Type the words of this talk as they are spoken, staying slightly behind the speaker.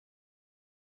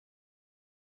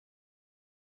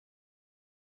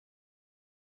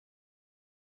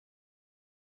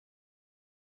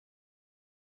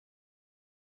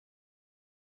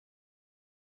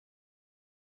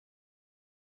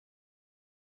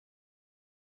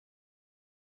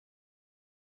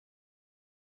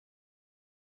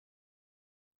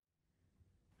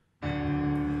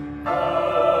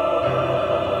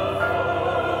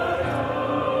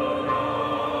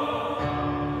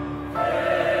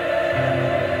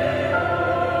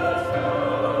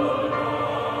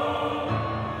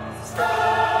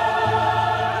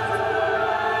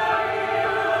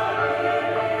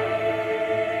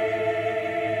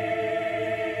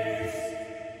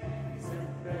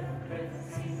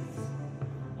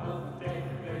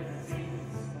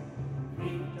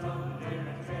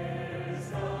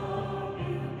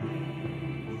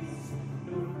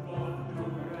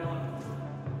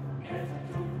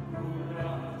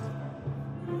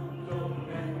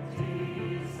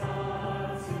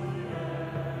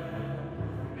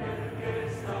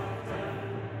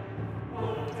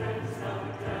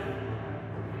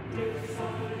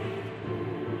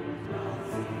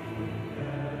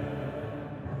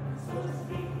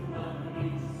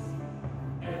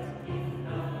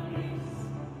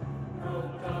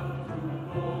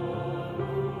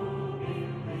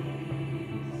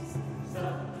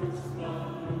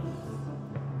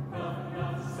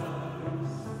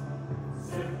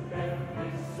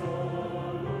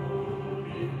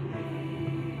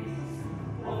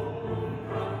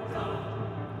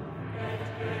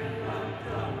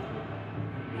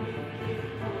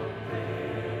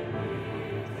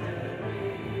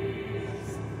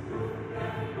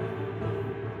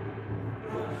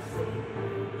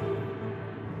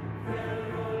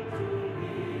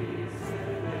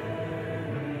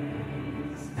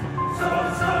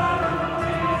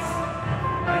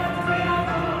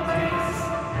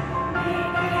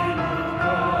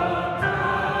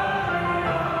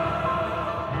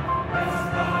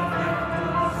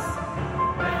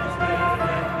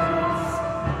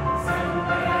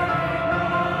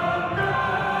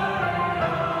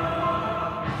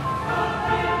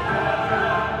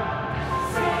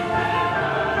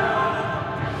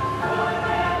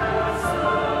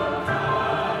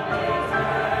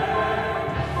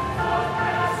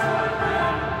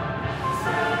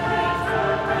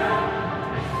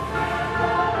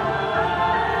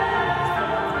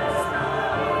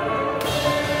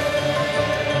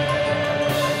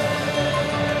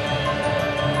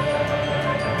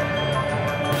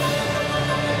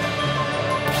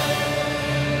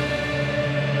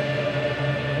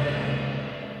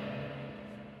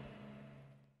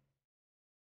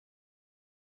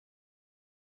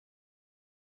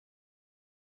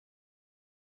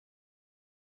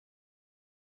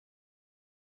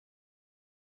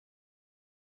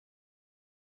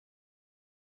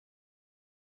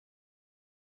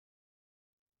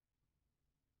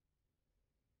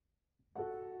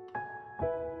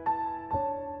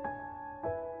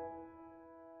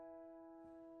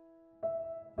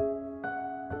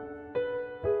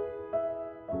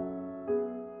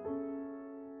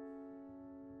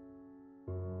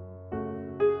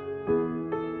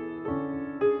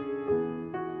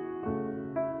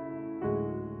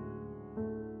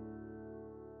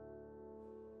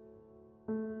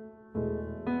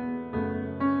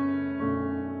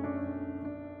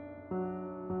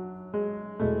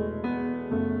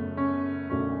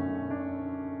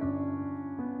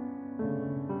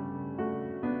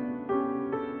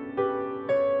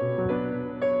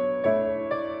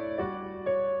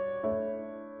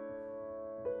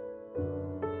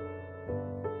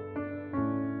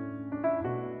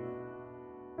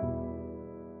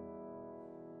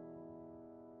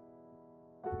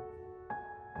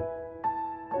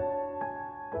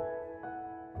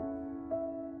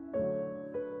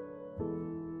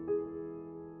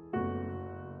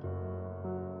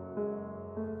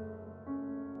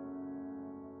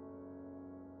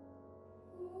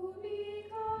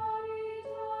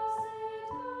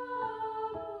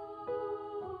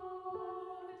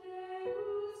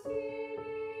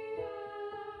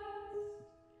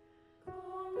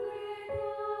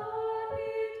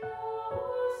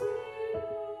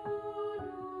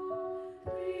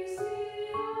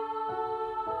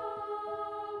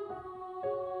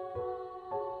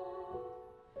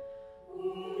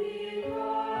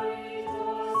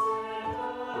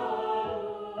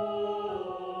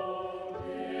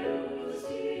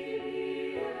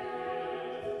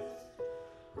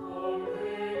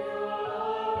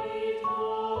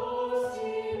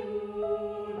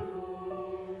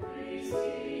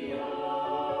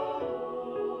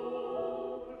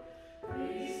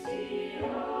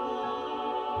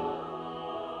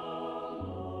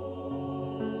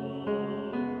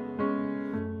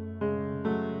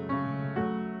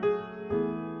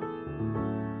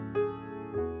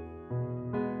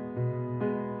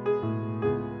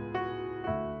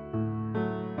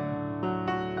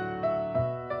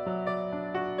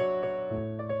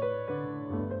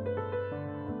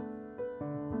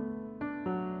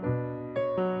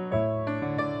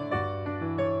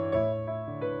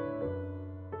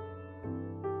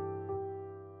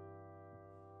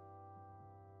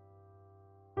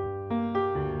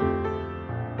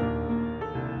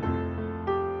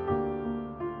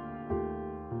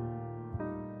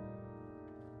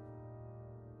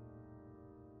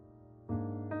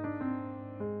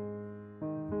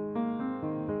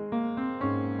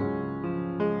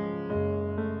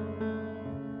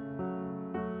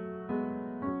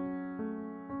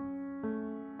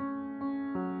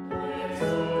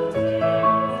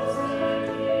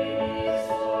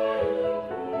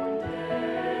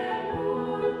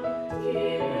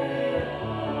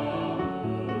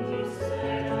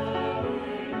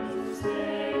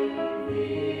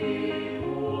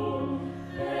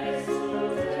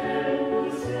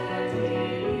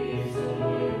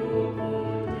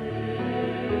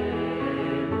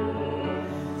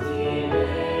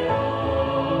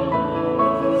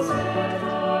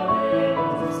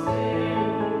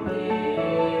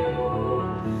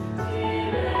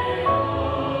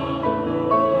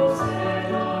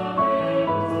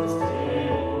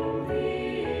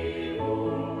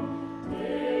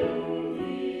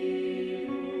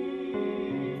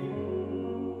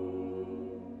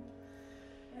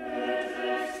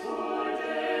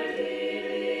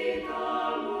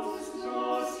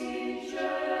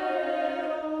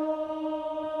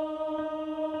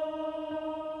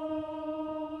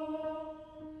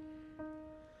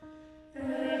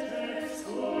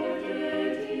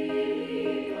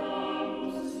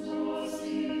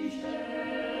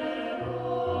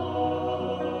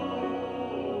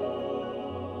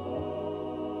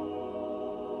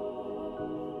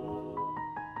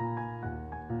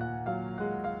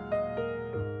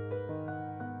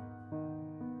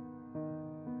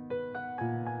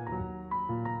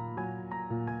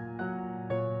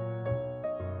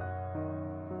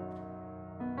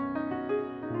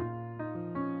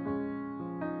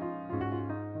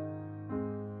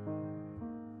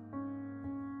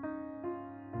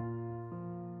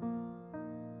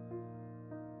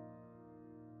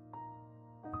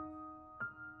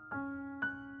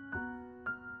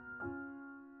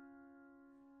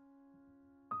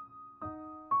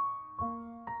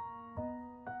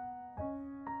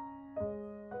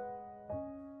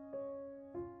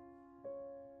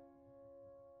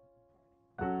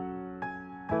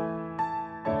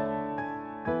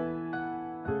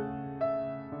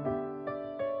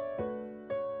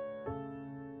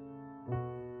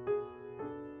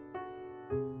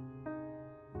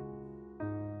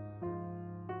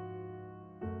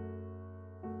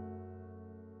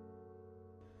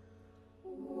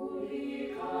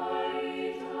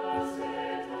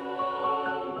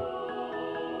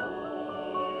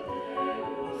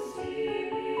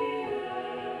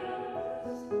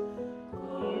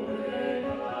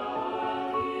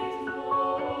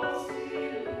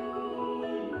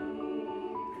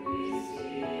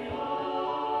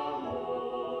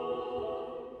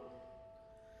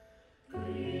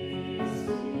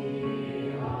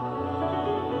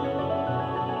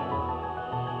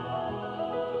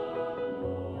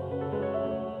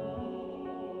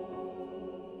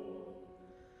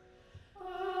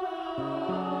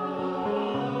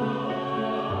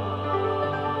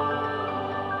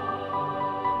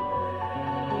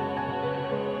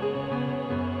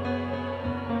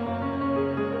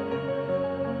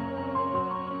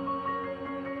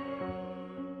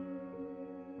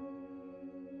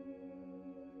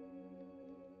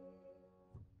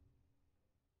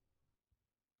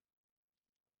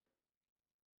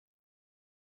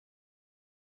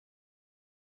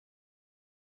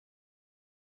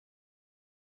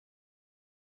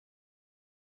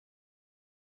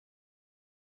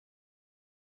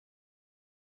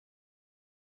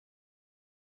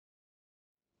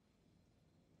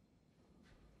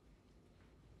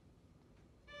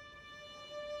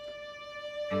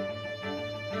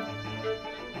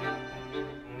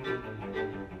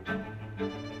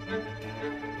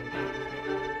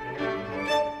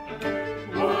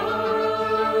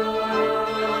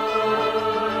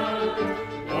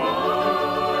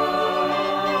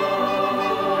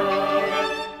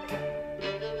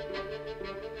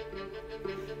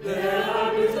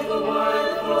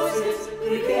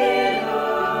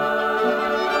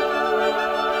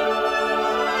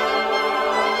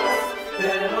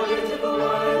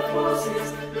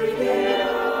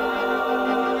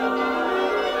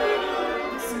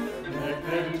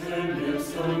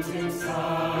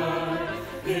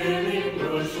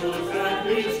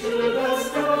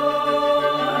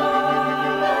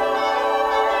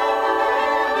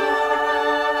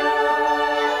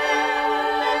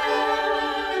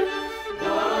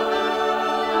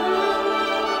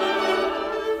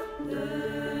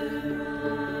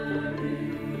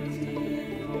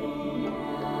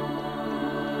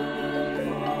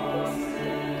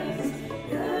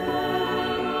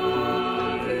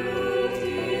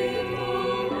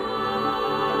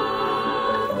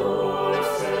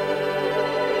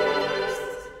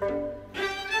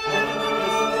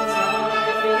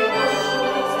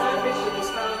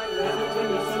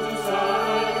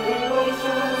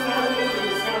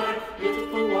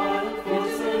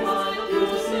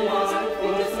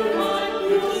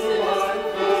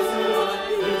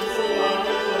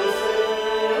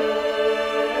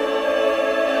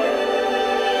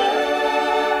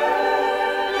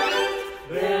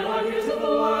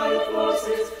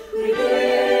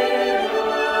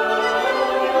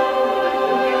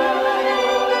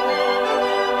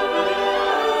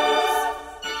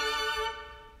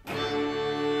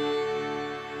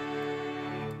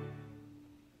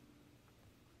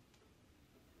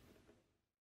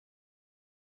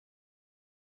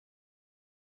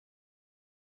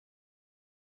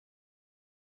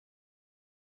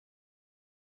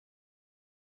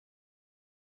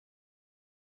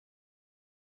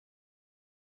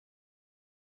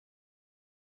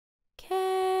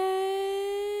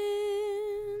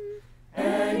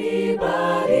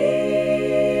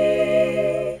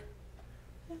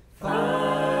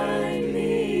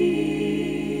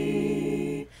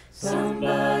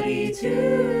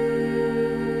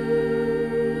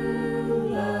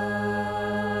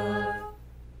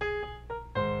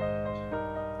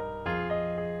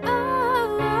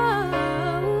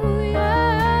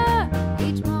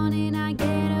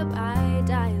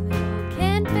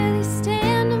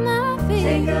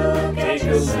Take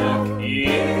a look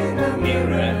in the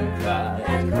mirror and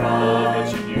cry. Love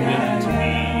what you're doing to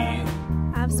me.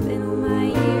 I've spent all my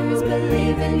years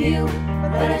believing you,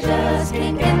 but I just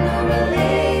can't get no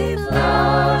relief,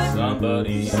 Lord.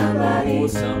 Somebody, Somebody, oh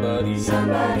somebody,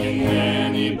 somebody, can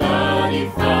anybody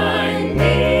find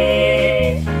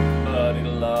me? Somebody to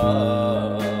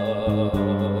love.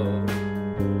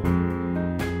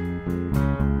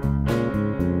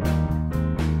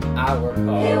 I work He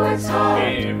hard works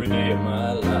hard every day of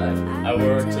my life. I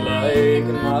work till I ache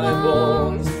in my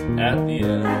bones. At the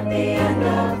at the end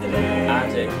of the day. I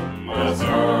take my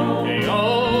Sunday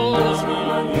all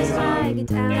alone. As I get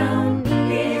down on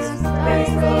knees, praise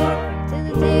the Lord, till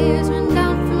the tears run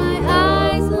down from my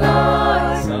eyes,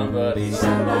 Lord. Somebody,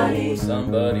 Somebody, somebody,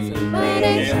 somebody,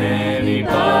 can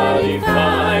anybody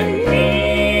find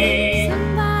me?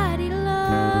 somebody to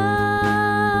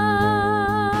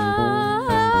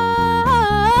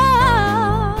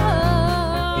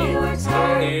love. He works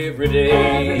hard Every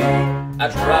day, I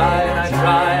try and I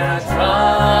try and I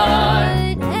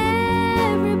try. but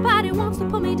everybody wants to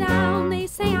put me down. They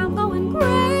say I'm going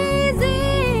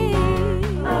crazy.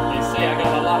 They say I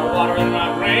got a lot of water in my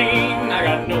brain. I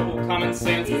got no common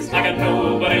sense. I got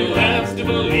nobody left to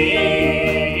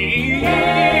believe.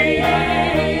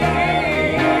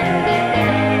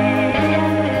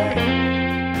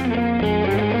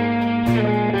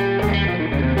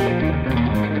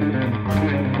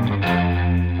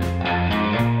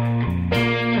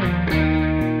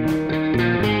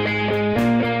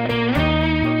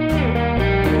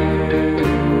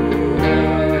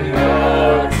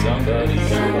 Somebody,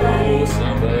 oh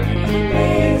somebody,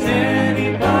 can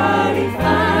anybody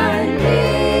find me?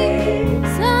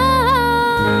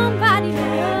 Somebody to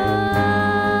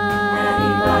love.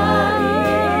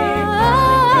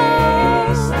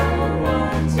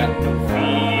 Got no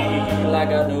feel, I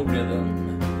got no rhythm.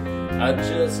 I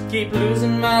just keep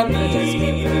losing my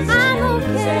beat. I'm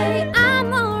okay,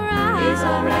 I'm alright. He's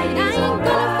alright, I he's ain't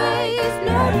gonna alright. face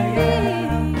no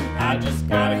defeat. I just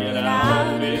gotta get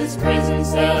out of this prison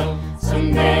cell.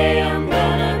 Someday I'm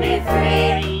gonna be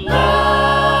free, Lord.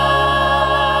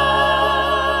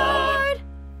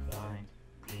 Find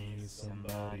me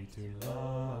somebody to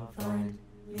love.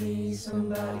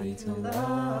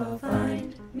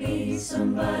 Find me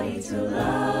somebody to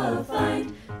love.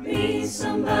 Find me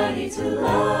somebody to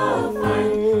love. Find me somebody to love.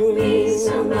 Find me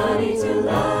somebody to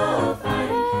love.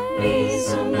 Find me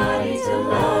somebody to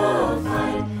love.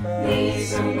 Find me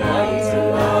somebody to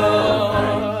love.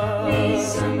 Find me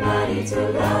somebody to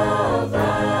love.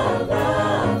 Love,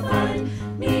 love.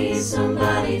 Find me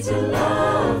somebody to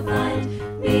love. Find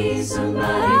me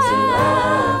somebody to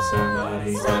love.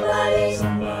 Somebody, Somebody,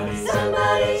 somebody,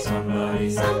 somebody, somebody,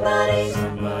 somebody.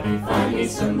 somebody, Find me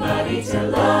somebody to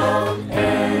love.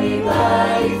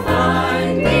 Anybody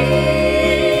find me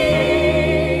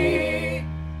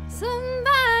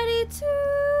somebody to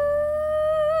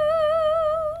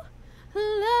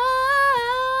love.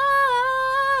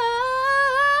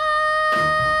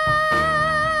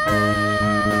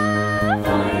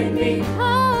 Find me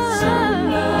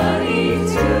somebody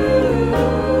to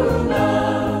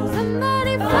love.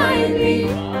 Somebody find me.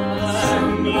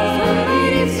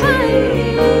 Somebody find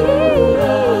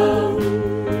me.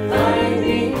 Find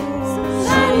me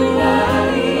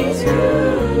somebody to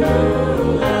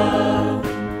love.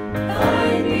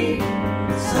 Find me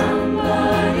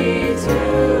somebody to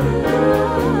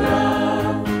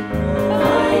love.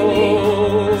 Find me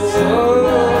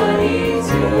somebody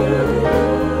to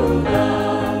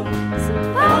love.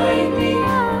 Find me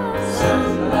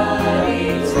somebody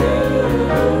to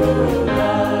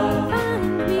love.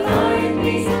 Find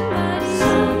me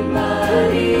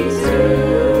somebody to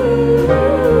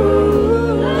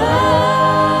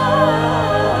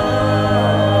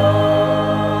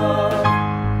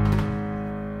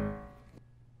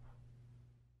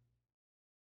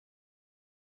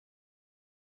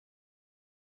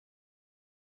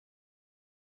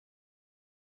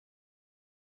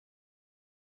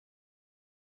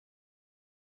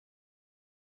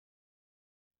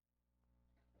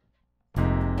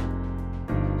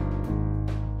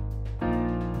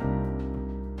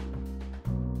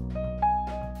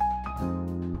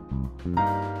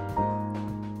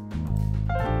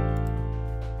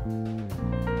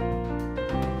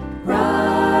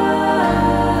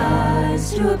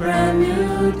rise to a brand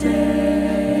new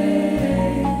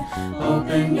day.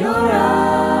 Open your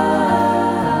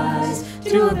eyes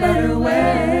to a better way.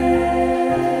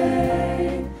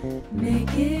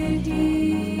 Make it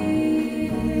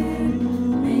here,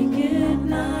 make it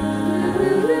now.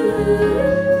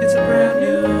 It's a brand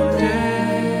new day.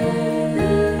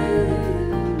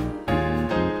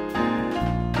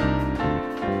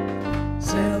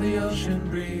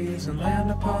 waves and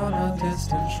land upon a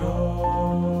distant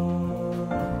shore,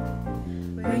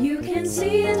 where you can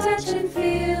see and touch and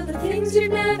feel the things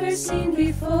you've never seen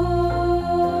before.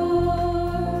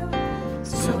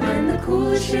 So when the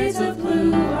coolest shades of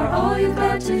blue are all you've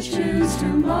got to choose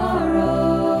tomorrow,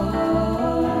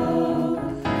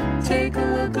 take a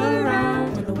look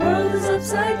around when the world is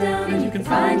upside down and you can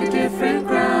find a different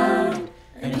ground,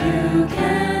 and you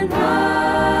can rise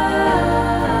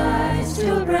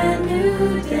to a brand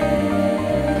new day.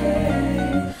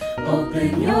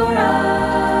 Open your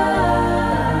eyes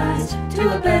to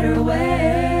a better way.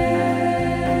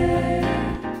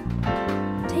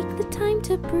 Take the time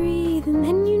to breathe, and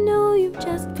then you know you've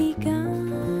just begun.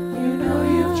 You know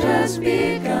you've just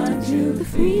begun to the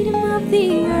freedom of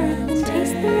the earth and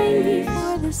taste the rain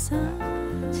before the sun.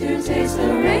 To taste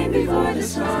the rain before the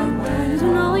sun.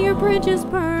 When all your bridges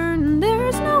burn,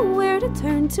 there's nowhere to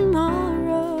turn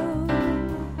tomorrow.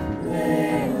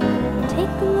 Take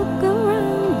a look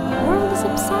around, the world is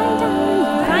upside down and you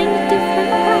can find a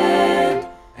different ground,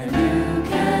 and you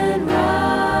can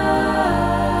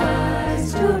rise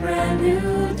to a brand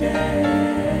new day.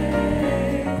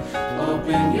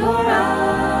 Open your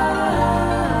eyes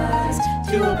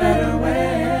to a better way.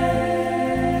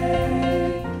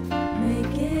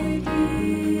 Make it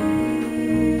here,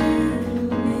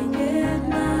 make it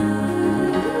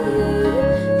now.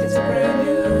 It's a brand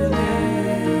new day.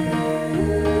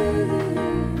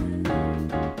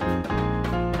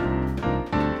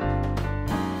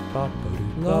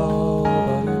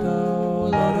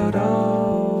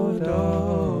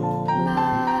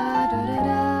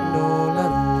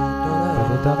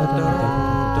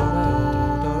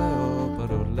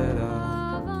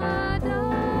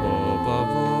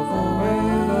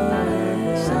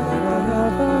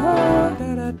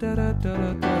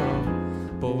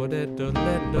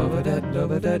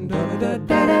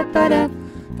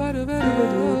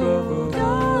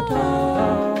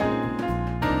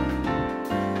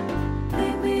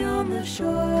 Meet me on the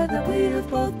shore that we have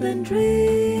both been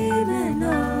dreaming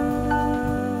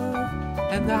of,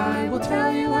 and I will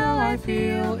tell you how I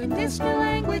feel in this new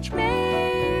language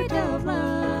made of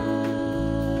love.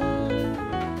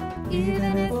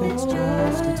 even if it's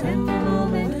just a tender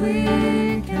moment we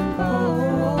can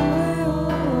borrow.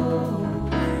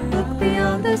 Look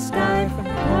beyond the sky from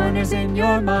the corners in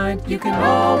your mind. You can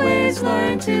always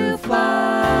learn to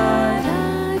fly.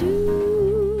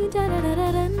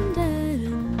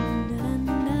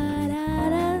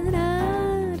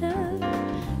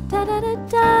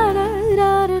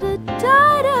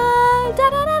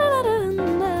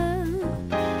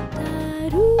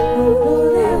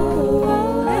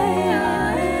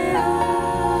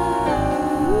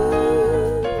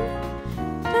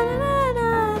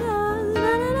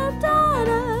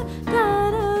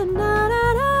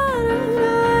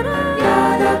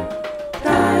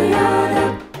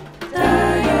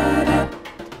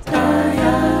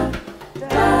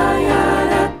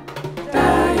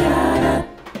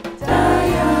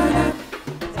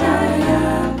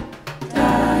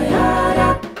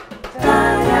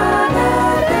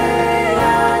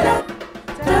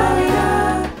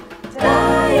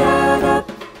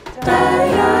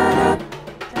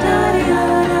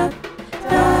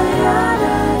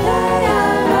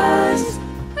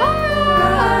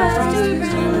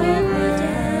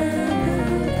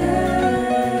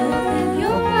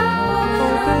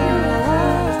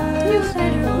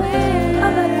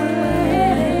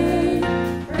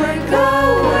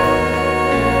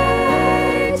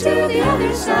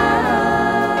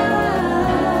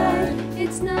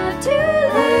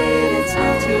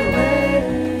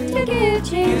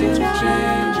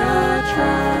 Change a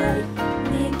try.